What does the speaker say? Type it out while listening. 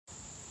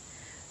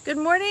Good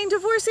morning,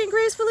 Divorcing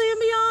Gracefully and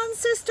Beyond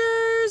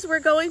sisters. We're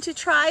going to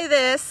try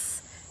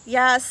this,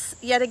 yes,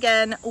 yet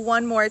again,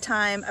 one more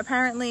time.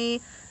 Apparently,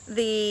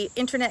 the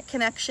internet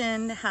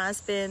connection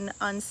has been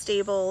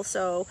unstable,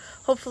 so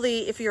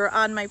hopefully if you're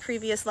on my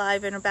previous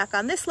live and are back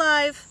on this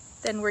live,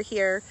 then we're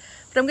here.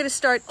 But I'm going to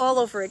start all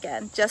over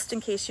again, just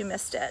in case you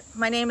missed it.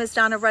 My name is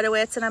Donna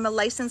Rudowitz, and I'm a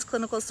licensed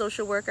clinical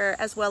social worker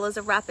as well as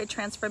a rapid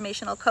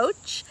transformational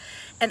coach.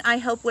 And I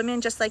help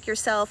women just like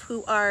yourself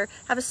who have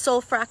a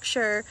soul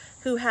fracture,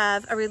 who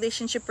have a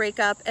relationship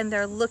breakup, and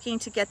they're looking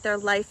to get their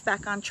life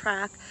back on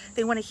track.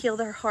 They want to heal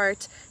their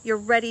heart. You're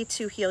ready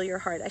to heal your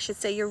heart. I should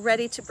say you're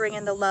ready to bring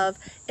in the love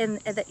and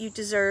that you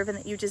deserve and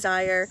that you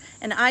desire.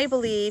 And I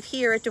believe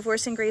here at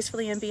Divorcing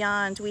Gracefully and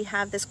Beyond, we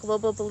have this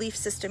global belief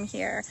system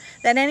here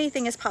that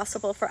anything is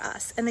possible for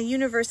us, and the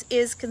universe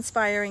is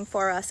conspiring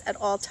for us at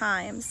all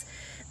times.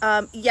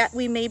 Yet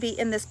we may be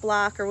in this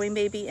block, or we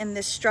may be in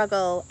this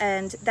struggle,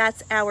 and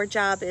that's our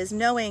job, is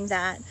knowing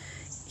that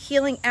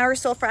healing our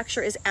soul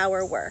fracture is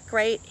our work,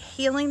 right?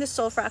 Healing the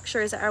soul fracture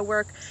is our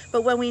work,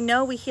 but when we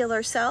know we heal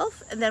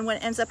ourselves, and then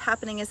what ends up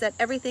happening is that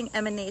everything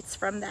emanates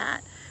from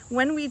that.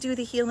 When we do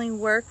the healing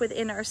work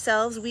within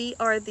ourselves, we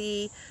are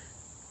the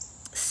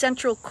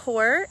central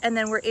core, and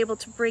then we're able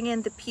to bring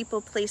in the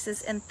people,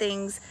 places, and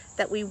things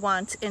that we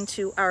want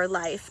into our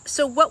life.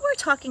 So what we're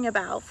talking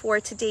about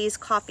for today's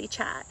coffee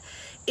chat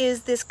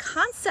is this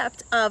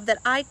concept of that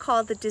I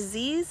call the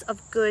disease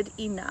of good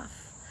enough.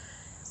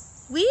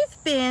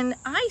 We've been,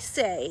 I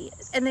say,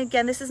 and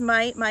again, this is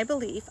my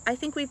belief, I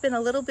think we've been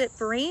a little bit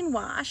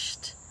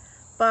brainwashed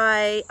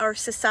by our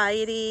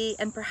society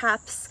and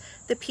perhaps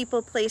the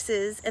people,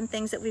 places, and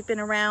things that we've been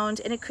around.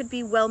 And it could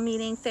be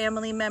well-meaning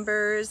family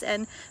members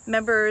and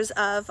members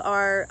of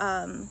our,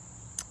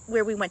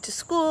 where we went to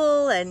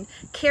school, and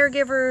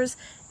caregivers.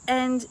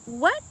 And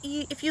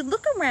if you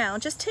look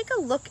around, just take a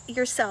look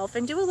yourself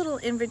and do a little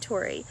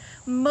inventory.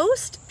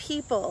 Most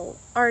people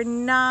are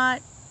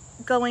not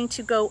going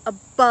to go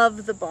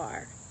above the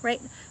bar,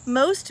 right?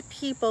 Most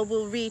people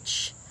will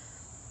reach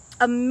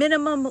a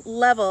minimum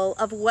level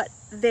of what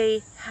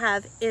they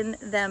have in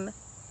them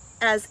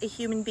as a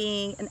human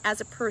being and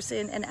as a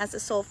person and as a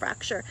soul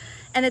fracture.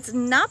 And it's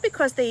not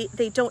because they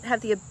don't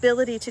have the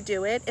ability to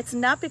do it. It's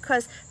not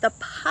because the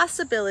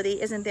possibility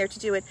isn't there to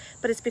do it,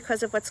 but it's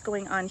because of what's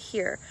going on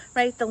here,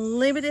 right? The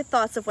limited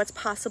thoughts of what's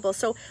possible.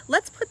 So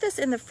let's put this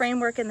in the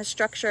framework and the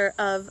structure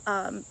of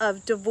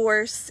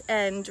divorce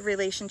and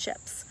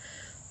relationships.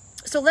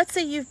 So let's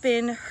say you've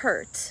been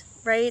hurt,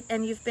 right?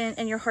 And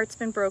your heart's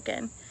been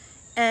broken,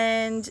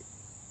 and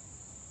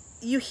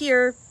you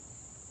hear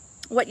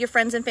what your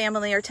friends and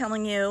family are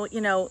telling you,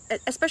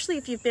 especially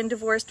if you've been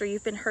divorced or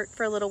you've been hurt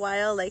for a little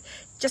while, like,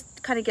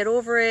 just kind of get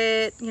over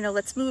it,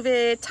 let's move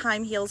it,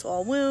 time heals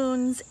all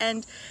wounds.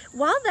 And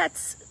while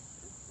that's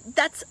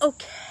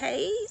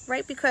okay,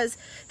 right? Because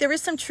there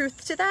is some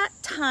truth to that.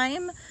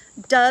 Time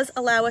does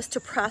allow us to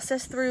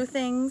process through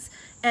things,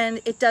 and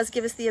it does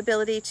give us the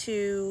ability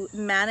to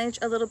manage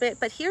a little bit.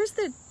 But here's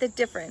the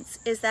difference,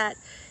 is that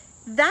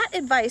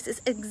advice is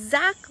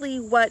exactly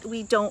what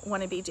we don't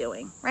want to be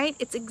doing, right?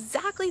 It's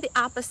exactly the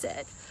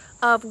opposite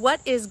of what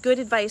is good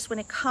advice when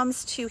it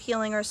comes to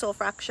healing our soul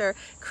fracture,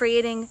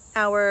 creating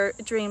our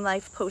dream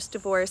life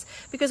post-divorce.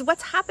 Because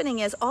what's happening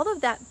is all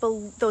of that,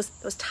 those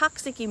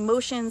toxic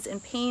emotions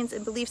and pains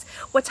and beliefs,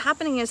 what's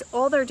happening is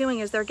all they're doing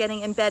is they're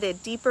getting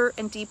embedded deeper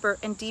and deeper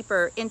and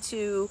deeper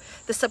into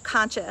the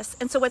subconscious.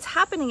 And so what's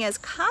happening is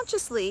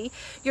consciously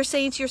you're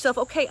saying to yourself,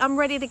 okay, I'm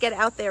ready to get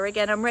out there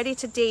again. I'm ready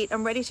to date.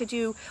 I'm ready to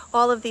do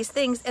all of these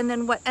things. And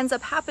then what ends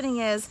up happening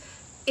is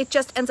it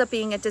just ends up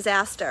being a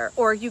disaster,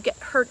 or you get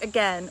hurt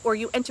again, or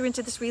you enter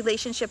into this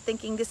relationship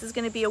thinking this is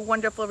going to be a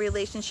wonderful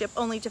relationship,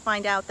 only to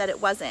find out that it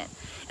wasn't.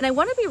 And I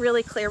want to be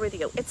really clear with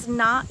you. It's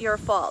not your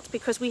fault,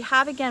 because we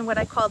have, again, what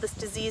I call this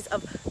disease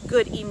of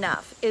good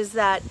enough, is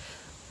that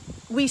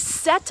we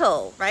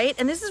settle, right?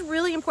 And this is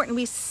really important.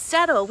 We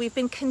settle. We've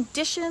been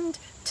conditioned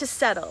to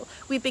settle.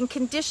 We've been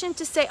conditioned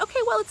to say, okay,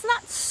 well, it's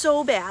not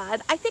so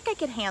bad. I think I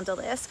can handle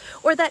this.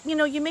 Or that,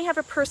 you may have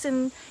a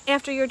person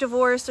after your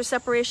divorce or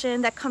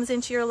separation that comes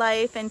into your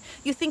life, and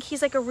you think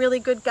he's like a really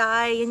good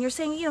guy, and you're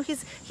saying,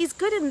 he's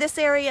good in this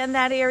area and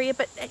that area,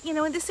 but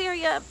in this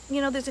area,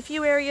 there's a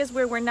few areas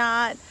where we're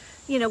not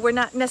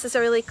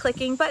necessarily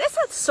clicking, but it's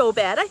not so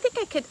bad. I think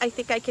I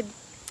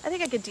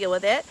could deal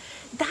with it.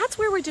 That's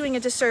where we're doing a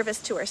disservice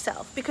to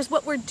ourselves, because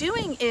what we're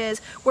doing is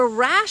we're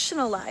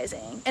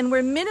rationalizing and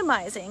we're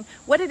minimizing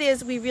what it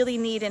is we really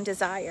need and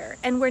desire.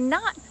 And we're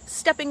not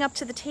stepping up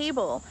to the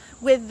table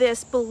with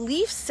this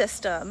belief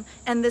system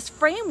and this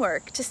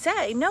framework to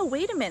say, no,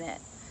 wait a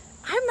minute.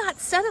 I'm not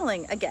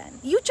settling again.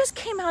 You just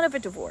came out of a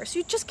divorce.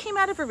 You just came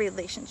out of a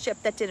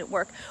relationship that didn't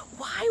work.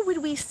 Why would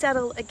we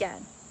settle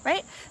again,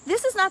 right?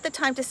 This is not the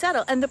time to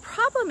settle. And the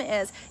problem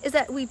is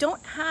that we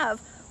don't have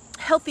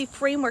healthy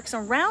frameworks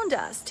around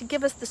us to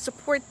give us the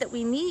support that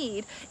we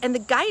need and the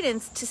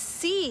guidance to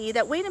see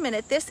that, wait a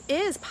minute, this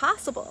is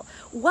possible.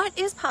 What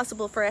is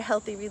possible for a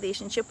healthy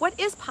relationship? What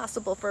is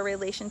possible for a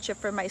relationship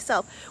for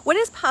myself? What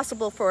is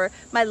possible for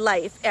my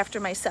life after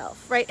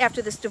myself, right?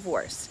 After this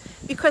divorce?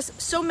 Because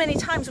so many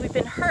times we've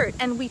been hurt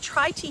and we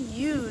try to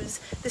use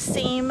the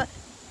same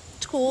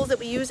tools that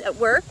we use at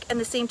work and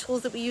the same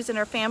tools that we use in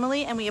our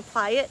family, and we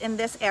apply it in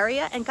this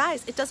area, and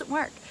guys, it doesn't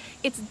work.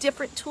 It's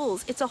different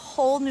tools. It's a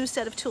whole new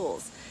set of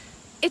tools.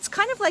 It's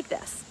kind of like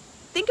this.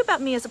 Think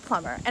about me as a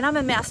plumber, and I'm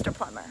a master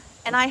plumber,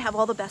 and I have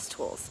all the best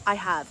tools. I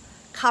have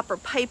copper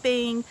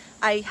piping,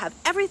 I have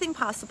everything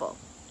possible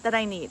that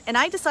I need, and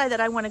I decide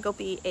that I want to go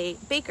be a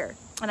baker,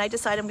 and I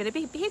decide I'm going to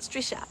be a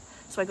pastry chef.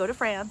 So I go to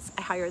France,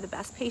 I hire the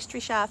best pastry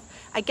chef,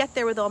 I get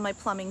there with all my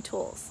plumbing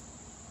tools.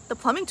 The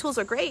plumbing tools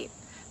are great,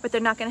 but they're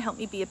not going to help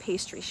me be a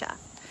pastry chef.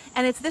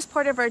 And it's this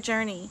part of our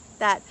journey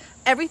that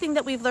everything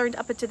that we've learned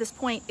up until this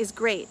point is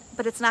great,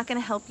 but it's not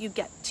going to help you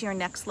get to your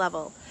next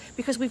level,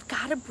 because we've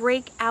got to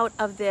break out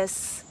of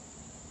this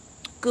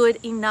good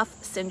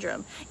enough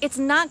syndrome. It's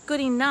not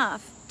good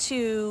enough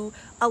to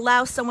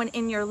allow someone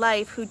in your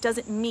life who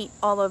doesn't meet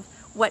all of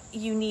what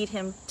you need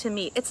him to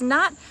meet. It's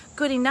not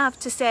good enough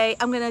to say,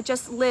 I'm going to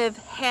just live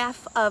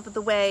half of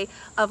the way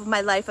of my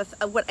life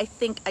of what I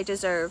think I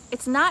deserve.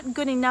 It's not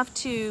good enough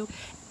to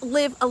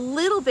live a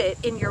little bit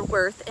in your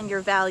worth and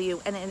your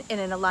value and in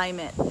an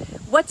alignment.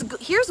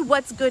 Here's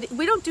what's good.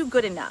 We don't do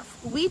good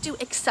enough. We do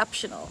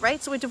exceptional,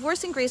 right? So we're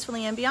divorcing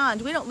gracefully and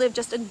beyond. We don't live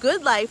just a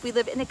good life. We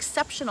live an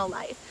exceptional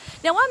life.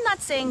 Now, I'm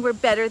not saying we're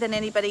better than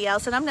anybody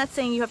else, and I'm not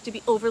saying you have to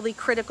be overly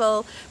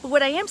critical, but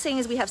what I am saying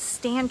is we have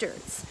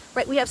standards,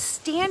 right? We have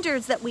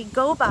standards that we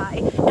go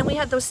by, and we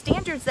have those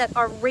standards that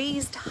are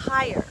raised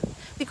higher.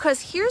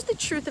 Because here's the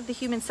truth of the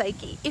human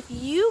psyche. If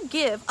you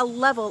give a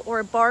level or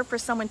a bar for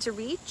someone to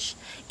reach,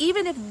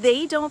 even if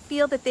they don't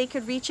feel that they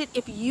could reach it,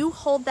 if you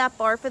hold that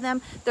bar for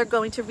them, they're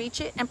going to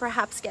reach it and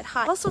perhaps get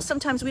high. Also,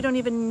 sometimes we don't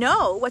even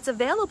know what's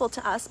available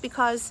to us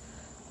because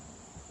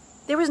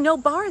there was no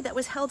bar that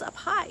was held up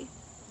high,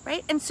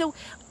 right? And so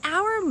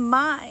our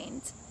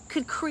mind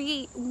could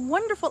create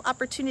wonderful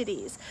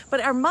opportunities, but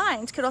our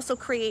mind could also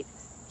create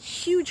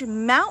huge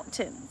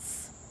mountains,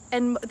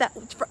 and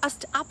that for us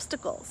to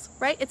obstacles,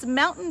 right? It's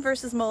mountain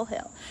versus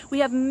molehill. We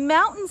have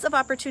mountains of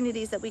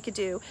opportunities that we could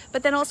do,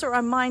 but then also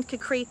our mind could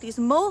create these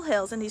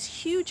molehills and these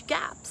huge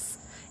gaps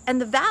and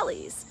the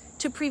valleys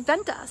to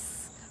prevent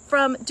us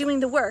from doing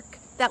the work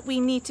that we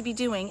need to be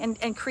doing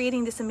and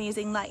creating this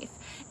amazing life.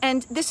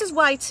 And this is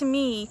why, to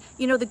me,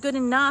 you know, the good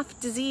enough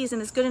disease and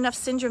this good enough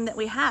syndrome that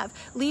we have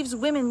leaves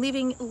women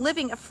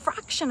living a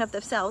fraction of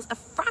themselves, a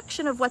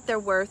fraction of what they're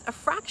worth, a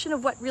fraction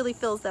of what really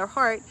fills their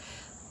heart,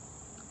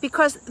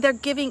 because they're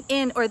giving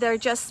in, or they're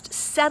just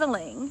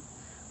settling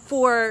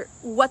for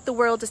what the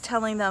world is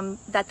telling them,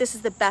 that this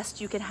is the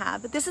best you can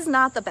have. But this is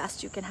not the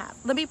best you can have.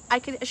 I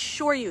can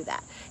assure you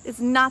that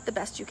it's not the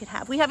best you can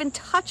have. We haven't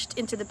touched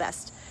into the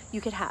best you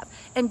could have.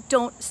 And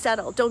don't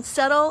settle. Don't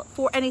settle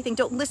for anything.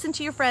 Don't listen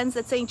to your friends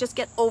that saying just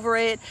get over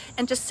it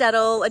and just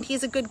settle and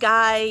he's a good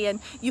guy and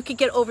you could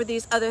get over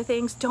these other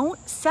things.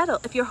 Don't settle.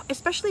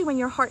 Especially when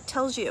your heart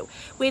tells you,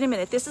 wait a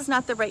minute, this is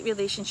not the right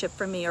relationship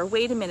for me, or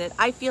wait a minute,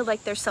 I feel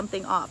like there's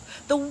something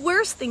off. The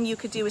worst thing you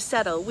could do is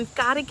settle. We've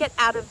got to get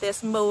out of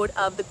this mode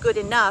of the good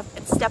enough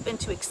and step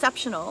into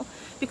exceptional,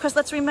 because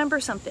let's remember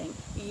something.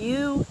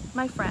 You,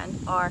 my friend,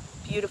 are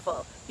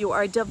beautiful. You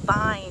are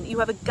divine. You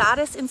have a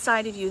goddess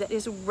inside of you that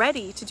is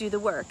ready to do the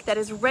work, that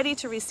is ready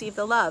to receive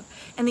the love.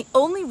 And the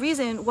only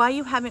reason why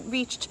you haven't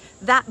reached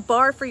that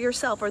bar for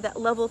yourself or that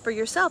level for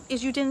yourself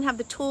is you didn't have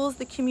the tools,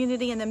 the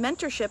community, and the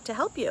mentorship to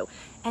help you.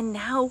 And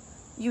now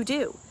you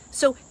do.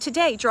 So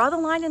today, draw the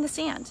line in the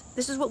sand.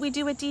 This is what we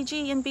do at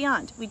DG and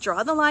beyond. We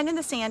draw the line in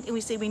the sand and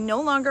we say we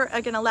no longer are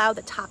going to allow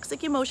the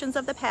toxic emotions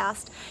of the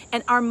past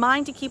and our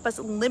mind to keep us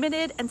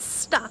limited and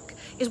stuck.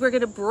 Is we're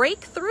going to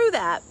break through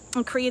that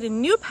and create a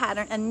new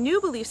pattern, a new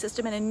belief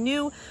system, and a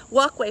new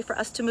walkway for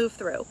us to move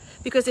through.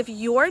 Because if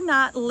you're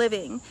not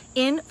living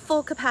in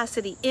full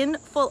capacity, in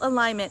full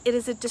alignment, it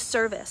is a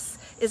disservice.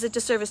 Is it a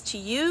disservice to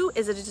you?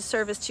 Is it a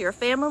disservice to your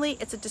family?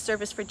 It's a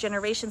disservice for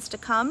generations to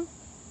come.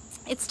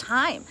 It's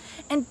time.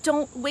 And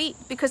don't wait,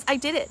 because I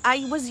did it.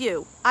 I was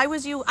you. I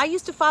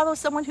used to follow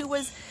someone who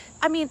was,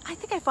 I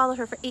think I followed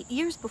her for 8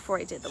 years before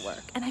I did the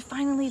work. And I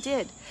finally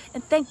did.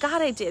 And thank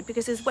God I did,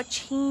 because it's what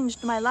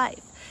changed my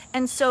life.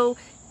 And so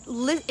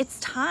it's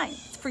time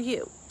for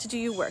you to do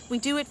your work. We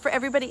do it for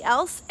everybody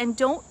else, and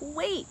don't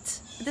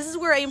wait. This is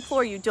where I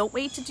implore you, don't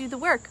wait to do the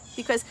work,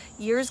 because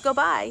years go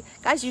by.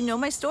 Guys, you know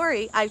my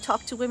story. I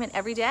talk to women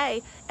every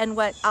day, and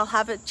I'll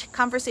have a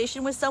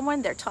conversation with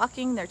someone, they're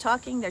talking, they're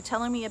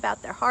telling me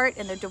about their heart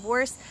and their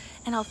divorce,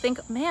 and I'll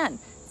think, man,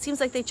 it seems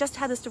like they just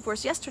had this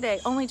divorce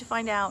yesterday, only to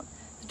find out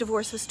the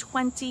divorce was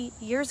 20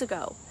 years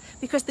ago.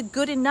 Because the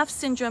good enough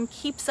syndrome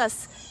keeps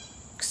us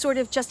sort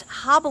of just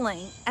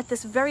hobbling at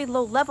this very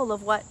low level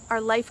of what our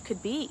life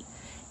could be.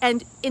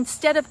 And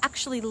instead of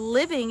actually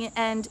living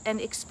and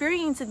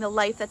experiencing the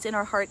life that's in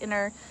our heart, in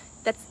our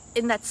that's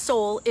in that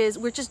soul is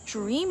we're just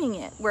dreaming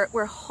it.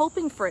 We're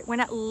hoping for it. We're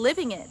not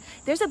living it.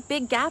 There's a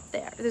big gap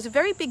there. There's a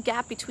very big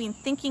gap between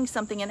thinking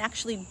something and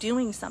actually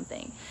doing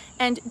something.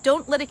 And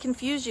don't let it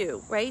confuse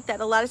you, right?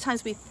 That a lot of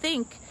times we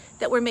think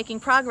that we're making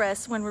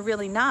progress when we're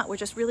really not. We're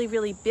just really,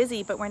 really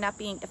busy, but we're not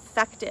being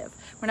effective.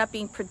 We're not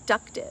being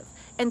productive.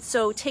 And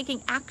so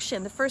taking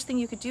action, the first thing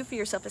you could do for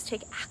yourself is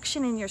take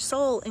action in your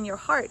soul, in your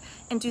heart,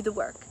 and do the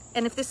work.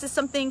 And if this is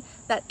something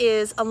that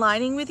is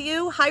aligning with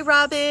you, hi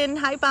Robin,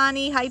 hi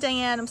Bonnie, hi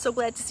Diane, I'm so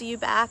glad to see you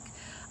back.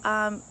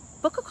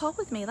 Book a call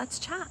with me, let's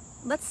chat.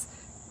 Let's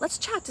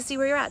chat to see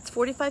where you're at. It's a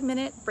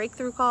 45-minute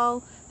breakthrough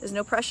call. There's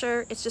no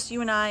pressure. It's just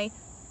you and I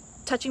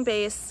touching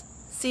base,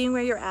 seeing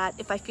where you're at.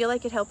 If I feel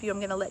like it helped you, I'm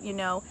gonna let you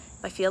know.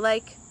 If I feel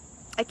like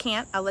I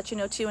can't, I'll let you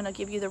know too, and I'll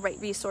give you the right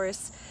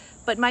resource.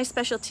 But my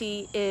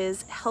specialty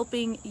is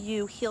helping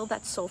you heal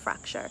that soul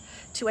fracture,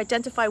 to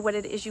identify what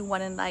it is you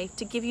want in life,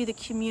 to give you the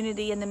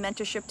community and the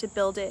mentorship to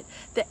build it,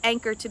 the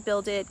anchor to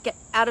build it, get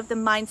out of the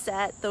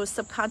mindset, those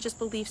subconscious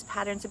beliefs,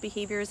 patterns, and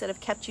behaviors that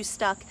have kept you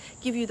stuck,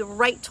 give you the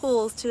right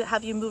tools to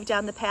have you move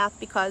down the path,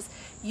 because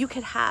you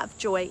could have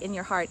joy in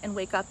your heart and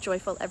wake up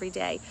joyful every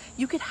day.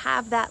 You could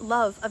have that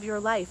love of your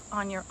life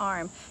on your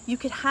arm. You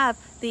could have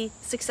the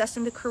success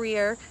in the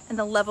career and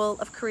the level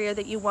of career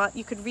that you want.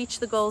 You could reach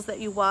the goals that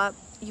you want.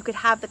 You could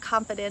have the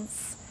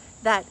confidence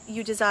that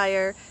you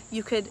desire.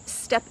 You could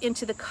step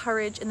into the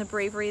courage and the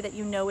bravery that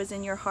you know is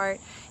in your heart.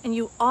 And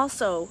you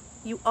also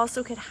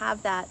could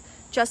have that,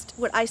 just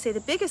what I say the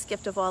biggest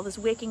gift of all is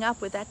waking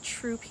up with that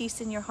true peace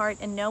in your heart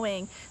and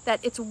knowing that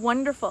it's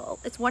wonderful.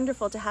 It's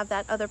wonderful to have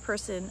that other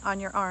person on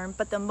your arm,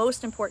 but the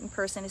most important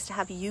person is to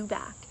have you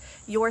back,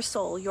 your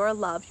soul, your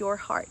love, your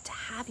heart, to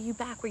have you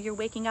back, where you're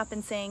waking up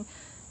and saying,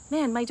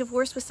 man, my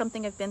divorce was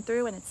something I've been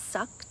through and it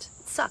sucked.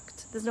 It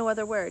sucked. There's no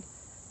other word.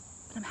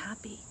 But I'm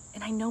happy,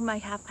 and I know I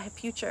have a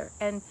future,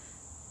 and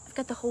I've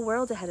got the whole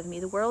world ahead of me.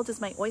 The world is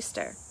my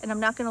oyster, and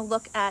I'm not going to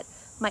look at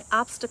my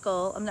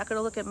obstacle. I'm not going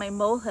to look at my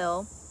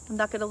molehill. I'm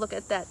not going to look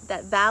at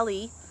that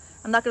valley.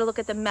 I'm not going to look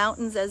at the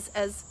mountains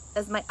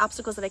as my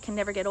obstacles that I can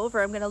never get over.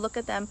 I'm going to look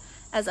at them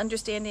as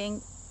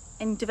understanding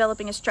and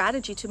developing a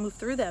strategy to move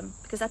through them,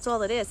 because that's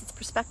all it is. It's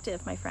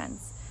perspective, my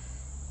friends.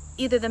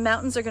 Either the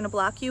mountains are going to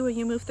block you or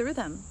you move through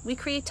them. We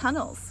create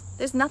tunnels.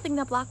 There's nothing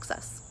that blocks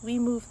us. We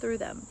move through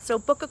them. So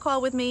book a call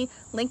with me.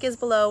 Link is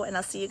below, and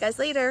I'll see you guys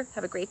later.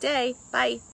 Have a great day. Bye.